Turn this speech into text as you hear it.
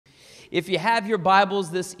If you have your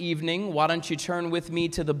Bibles this evening, why don't you turn with me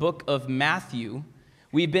to the book of Matthew.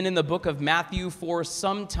 We've been in the book of Matthew for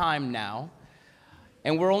some time now,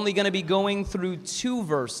 and we're only going to be going through 2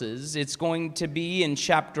 verses. It's going to be in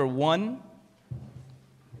chapter 1,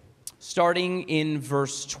 starting in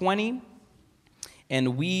verse 20,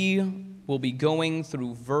 and we will be going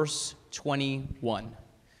through verse 21.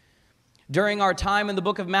 During our time in the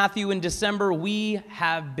book of Matthew in December, we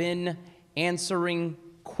have been answering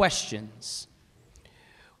questions.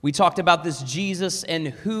 We talked about this Jesus and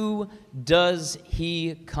who does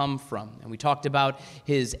he come from? And we talked about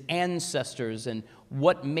his ancestors and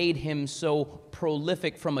what made him so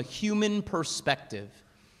prolific from a human perspective.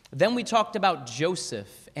 Then we talked about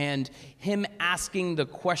Joseph and him asking the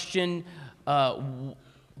question,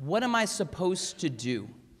 what am I supposed to do?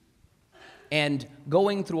 And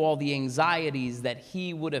going through all the anxieties that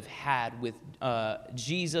he would have had with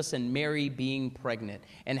Jesus and Mary being pregnant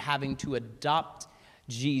and having to adopt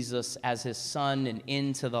Jesus as his son and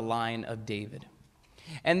into the line of David.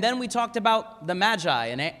 And then we talked about the Magi,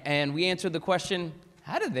 and we answered the question,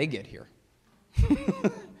 how did they get here?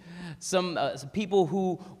 Some people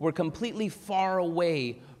who were completely far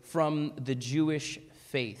away from the Jewish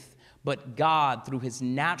faith, but God, through his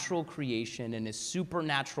natural creation and his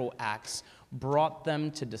supernatural acts, brought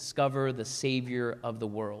them to discover the Savior of the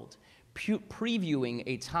world, previewing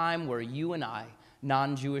a time where you and I,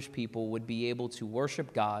 non-Jewish people, would be able to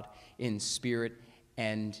worship God in spirit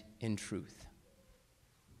and in truth.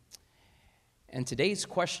 And today's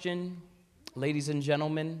question, ladies and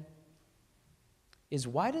gentlemen, is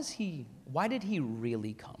why did he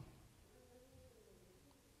really come?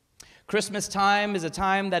 Christmas time is a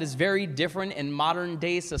time that is very different in modern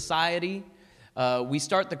day society. We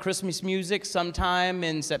start the Christmas music sometime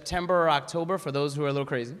in September or October, for those who are a little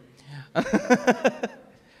crazy.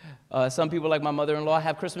 Some people, like my mother-in-law,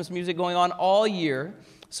 have Christmas music going on all year.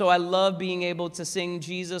 So I love being able to sing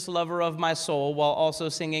Jesus, Lover of My Soul, while also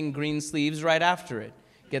singing Green Sleeves right after it.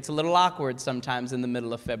 Gets a little awkward sometimes in the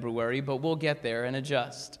middle of February, but we'll get there and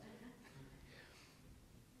adjust.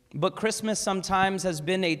 But Christmas sometimes has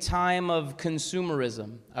been a time of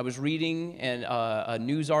consumerism. I was reading a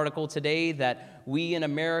news article today that we in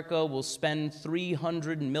America will spend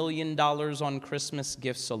 $300 million on Christmas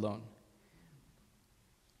gifts alone.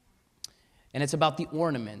 And it's about the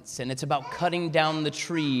ornaments, and it's about cutting down the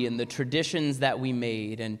tree and the traditions that we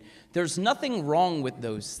made. And there's nothing wrong with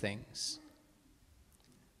those things.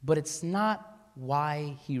 But it's not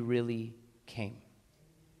why he really came.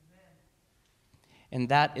 And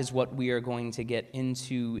that is what we are going to get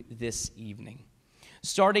into this evening.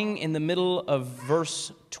 Starting in the middle of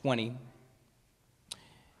verse 20,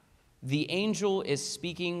 the angel is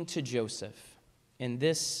speaking to Joseph, and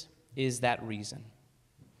this is that reason.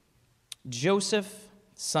 Joseph,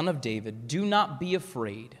 son of David, do not be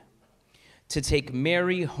afraid to take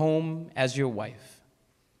Mary home as your wife,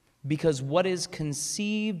 because what is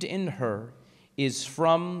conceived in her is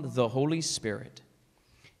from the Holy Spirit.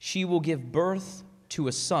 She will give birth to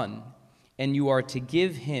a son, and you are to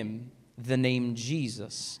give him the name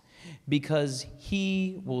Jesus, because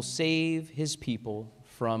he will save his people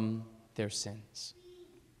from their sins.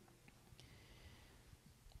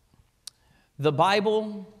 The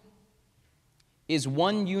Bible is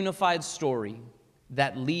one unified story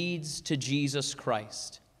that leads to Jesus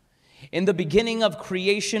Christ. In the beginning of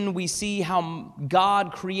creation, we see how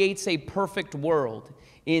God creates a perfect world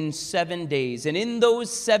in 7 days. And in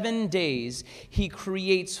those 7 days, he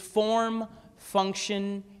creates form,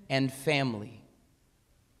 function, and family.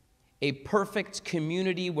 A perfect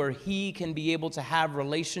community where he can be able to have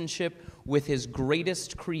relationship with his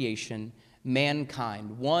greatest creation,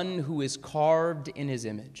 mankind, one who is carved in his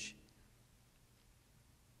image.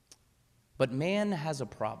 But man has a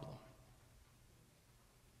problem.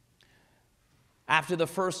 After the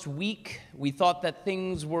first week, we thought that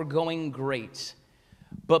things were going great.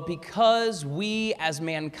 But because we as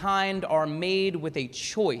mankind are made with a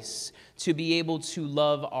choice to be able to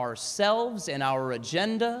love ourselves and our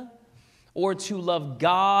agenda, or to love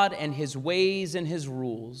God and his ways and his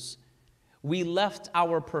rules, we left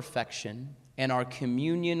our perfection and our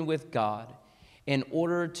communion with God in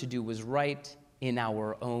order to do what was right in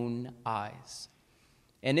our own eyes.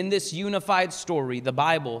 And in this unified story, the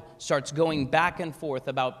Bible starts going back and forth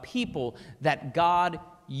about people that God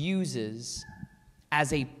uses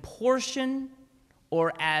as a portion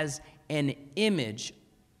or as an image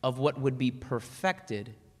of what would be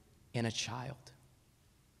perfected in a child.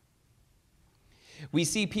 We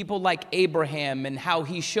see people like Abraham and how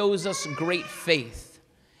he shows us great faith,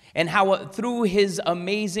 and how through his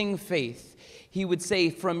amazing faith, He would say,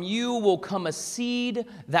 "From you will come a seed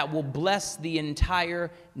that will bless the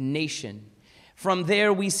entire nation." From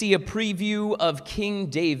there, we see a preview of King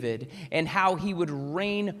David and how he would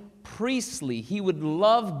reign priestly. He would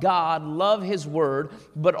love God, love his word,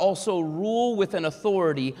 but also rule with an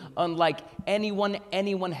authority unlike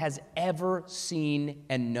anyone has ever seen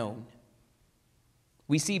and known.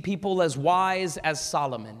 We see people as wise as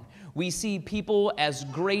Solomon. We see people as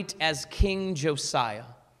great as King Josiah.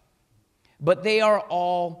 But they are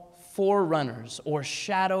all forerunners or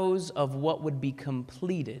shadows of what would be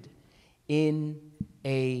completed in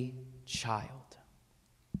a child.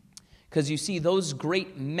 Because you see, those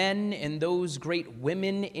great men and those great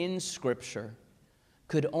women in Scripture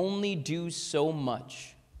could only do so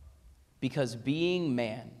much because, being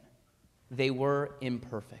man, they were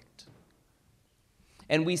imperfect.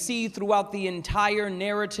 And we see throughout the entire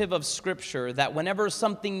narrative of Scripture that whenever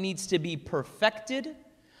something needs to be perfected,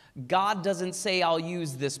 God doesn't say, "I'll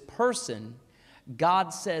use this person."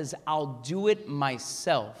 God says, "I'll do it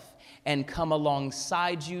myself and come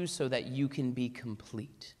alongside you so that you can be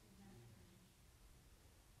complete."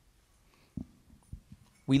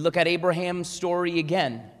 We look at Abraham's story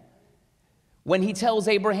again. When he tells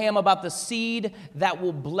Abraham about the seed that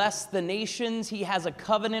will bless the nations, he has a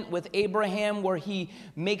covenant with Abraham where he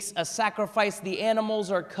makes a sacrifice. The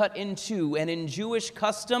animals are cut in two, and in Jewish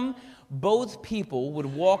custom, both people would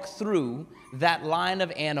walk through that line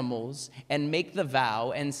of animals and make the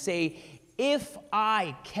vow and say, "If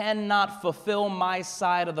I cannot fulfill my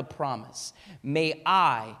side of the promise, may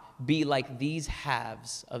I be like these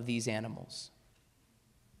halves of these animals."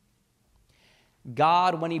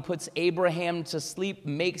 God, when he puts Abraham to sleep,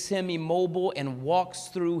 makes him immobile and walks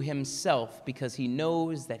through himself because he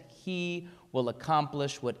knows that he will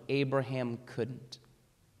accomplish what Abraham couldn't.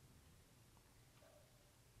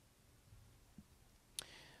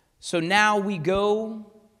 So now we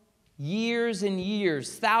go years and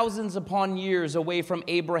years, thousands upon years away from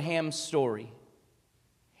Abraham's story.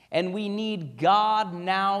 And we need God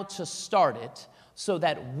now to start it so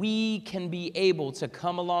that we can be able to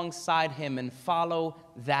come alongside him and follow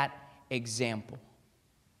that example.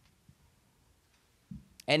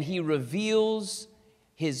 And he reveals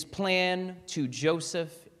his plan to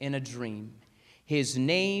Joseph in a dream. His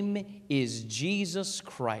name is Jesus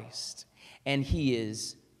Christ, and he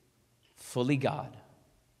is fully God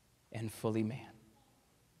and fully man.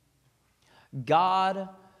 God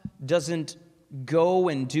doesn't go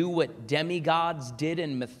and do what demigods did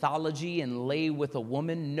in mythology and lay with a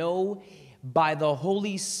woman. No, by the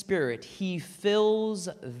Holy Spirit, he fills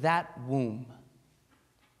that womb.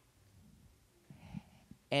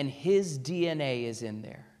 And his DNA is in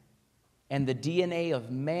there. And the DNA of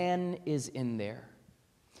man is in there.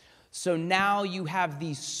 So now you have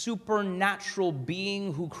the supernatural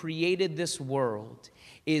being who created this world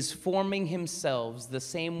is forming himself the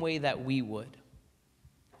same way that we would.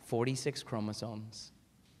 46 chromosomes.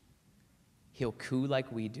 He'll coo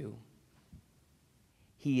like we do.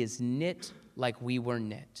 He is knit like we were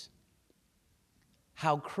knit.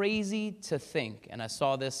 How crazy to think, and I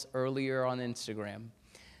saw this earlier on Instagram,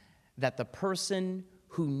 that the person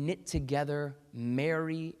who knit together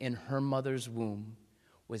Mary in her mother's womb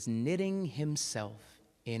was knitting himself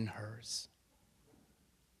in hers.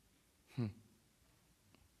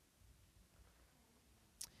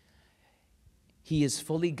 He is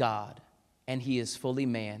fully God and he is fully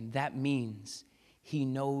man. That means he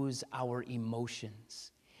knows our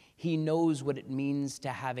emotions. He knows what it means to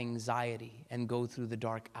have anxiety and go through the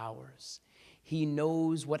dark hours. He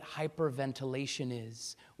knows what hyperventilation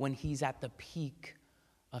is when he's at the peak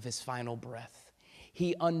of his final breath.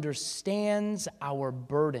 He understands our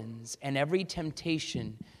burdens and every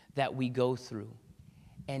temptation that we go through.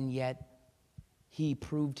 And yet, he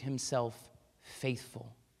proved himself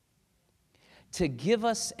faithful to give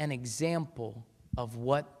us an example of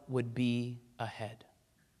what would be ahead.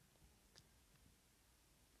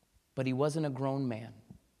 But he wasn't a grown man.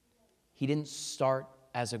 He didn't start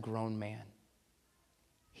as a grown man.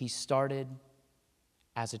 He started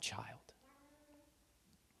as a child.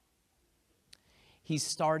 He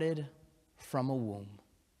started from a womb.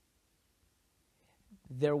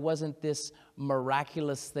 There wasn't this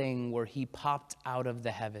miraculous thing where he popped out of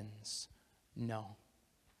the heavens. No.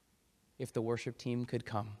 If the worship team could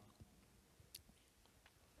come.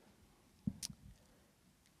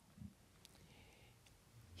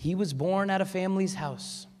 He was born at a family's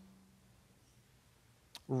house.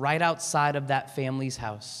 Right outside of that family's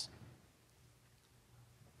house.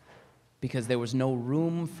 Because there was no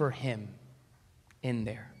room for him in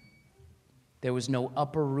there. There was no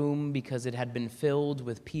upper room because it had been filled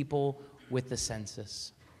with people with the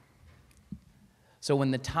census. So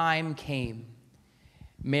when the time came,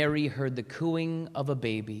 Mary heard the cooing of a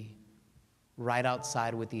baby right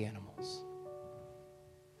outside with the animals.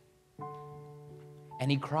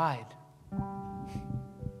 And he cried.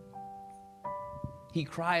 He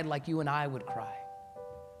cried like you and I would cry.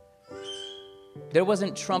 There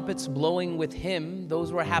wasn't trumpets blowing with him.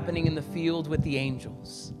 Those were happening in the field with the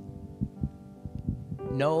angels.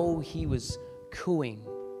 No, he was cooing,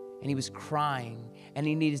 and he was crying, and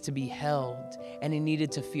he needed to be held, and he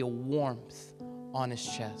needed to feel warmth on his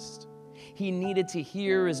chest. He needed to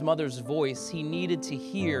hear his mother's voice. He needed to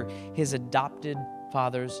hear his adopted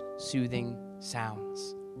father's soothing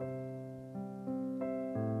sounds.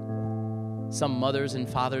 Some mothers and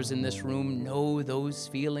fathers in this room know those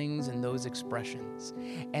feelings and those expressions,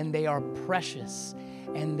 and they are precious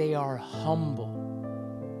and they are humble.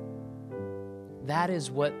 That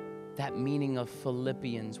is what that meaning of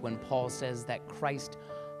Philippians when Paul says that Christ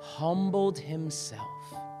humbled himself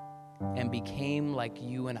and became like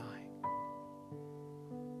you and I.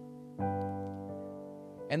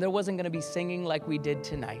 And there wasn't going to be singing like we did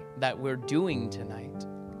tonight, that we're doing tonight.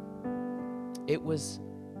 It was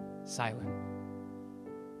silent.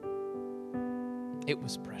 It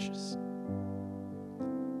was precious.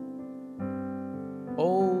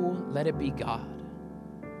 Oh, let it be God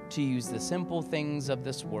to use the simple things of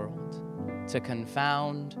this world to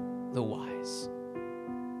confound the wise.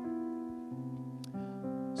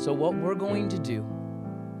 So what we're going to do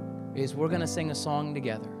is we're going to sing a song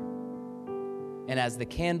together. And as the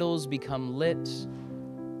candles become lit,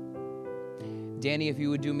 Danny, if you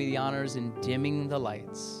would do me the honors in dimming the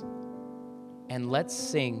lights, and let's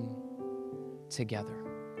sing together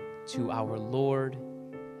to our Lord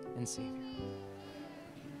and Savior.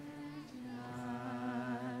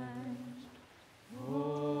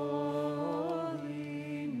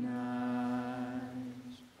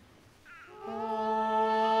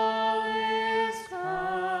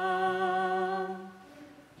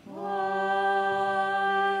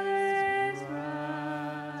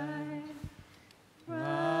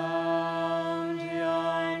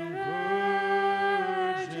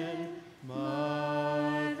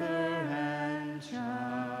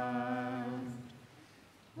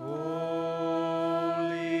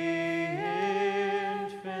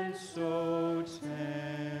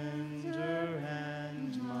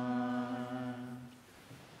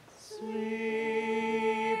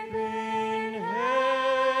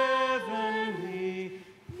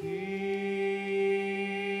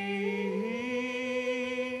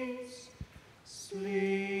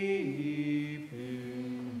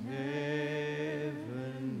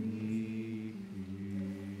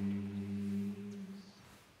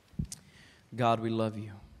 God, we love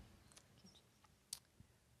you.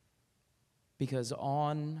 Because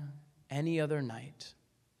on any other night,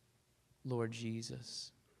 Lord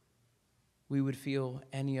Jesus, we would feel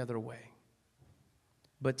any other way.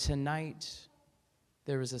 But tonight,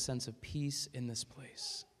 there is a sense of peace in this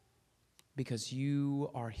place because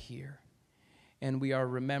you are here and we are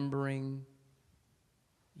remembering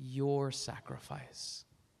your sacrifice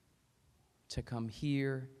to come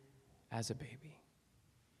here as a baby.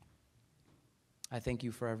 I thank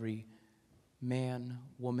you for every man,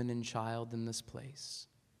 woman, and child in this place.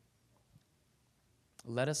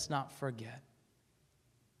 Let us not forget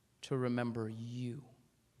to remember you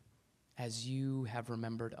as you have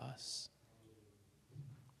remembered us,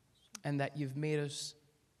 and that you've made us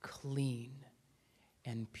clean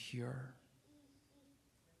and pure,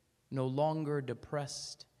 no longer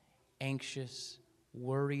depressed, anxious,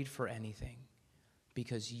 worried for anything,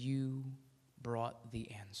 because you brought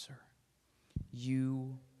the answer.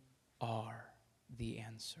 You are the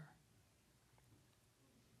answer.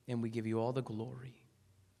 And we give you all the glory,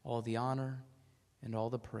 all the honor, and all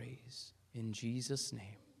the praise. In Jesus'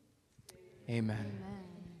 name, amen,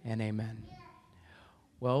 and amen.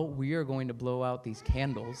 Well, we are going to blow out these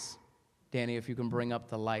candles. Danny, if you can bring up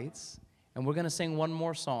the lights. And we're going to sing one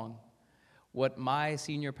more song, what my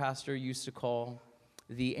senior pastor used to call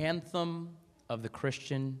the anthem of the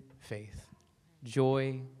Christian faith,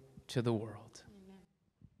 Joy to the World.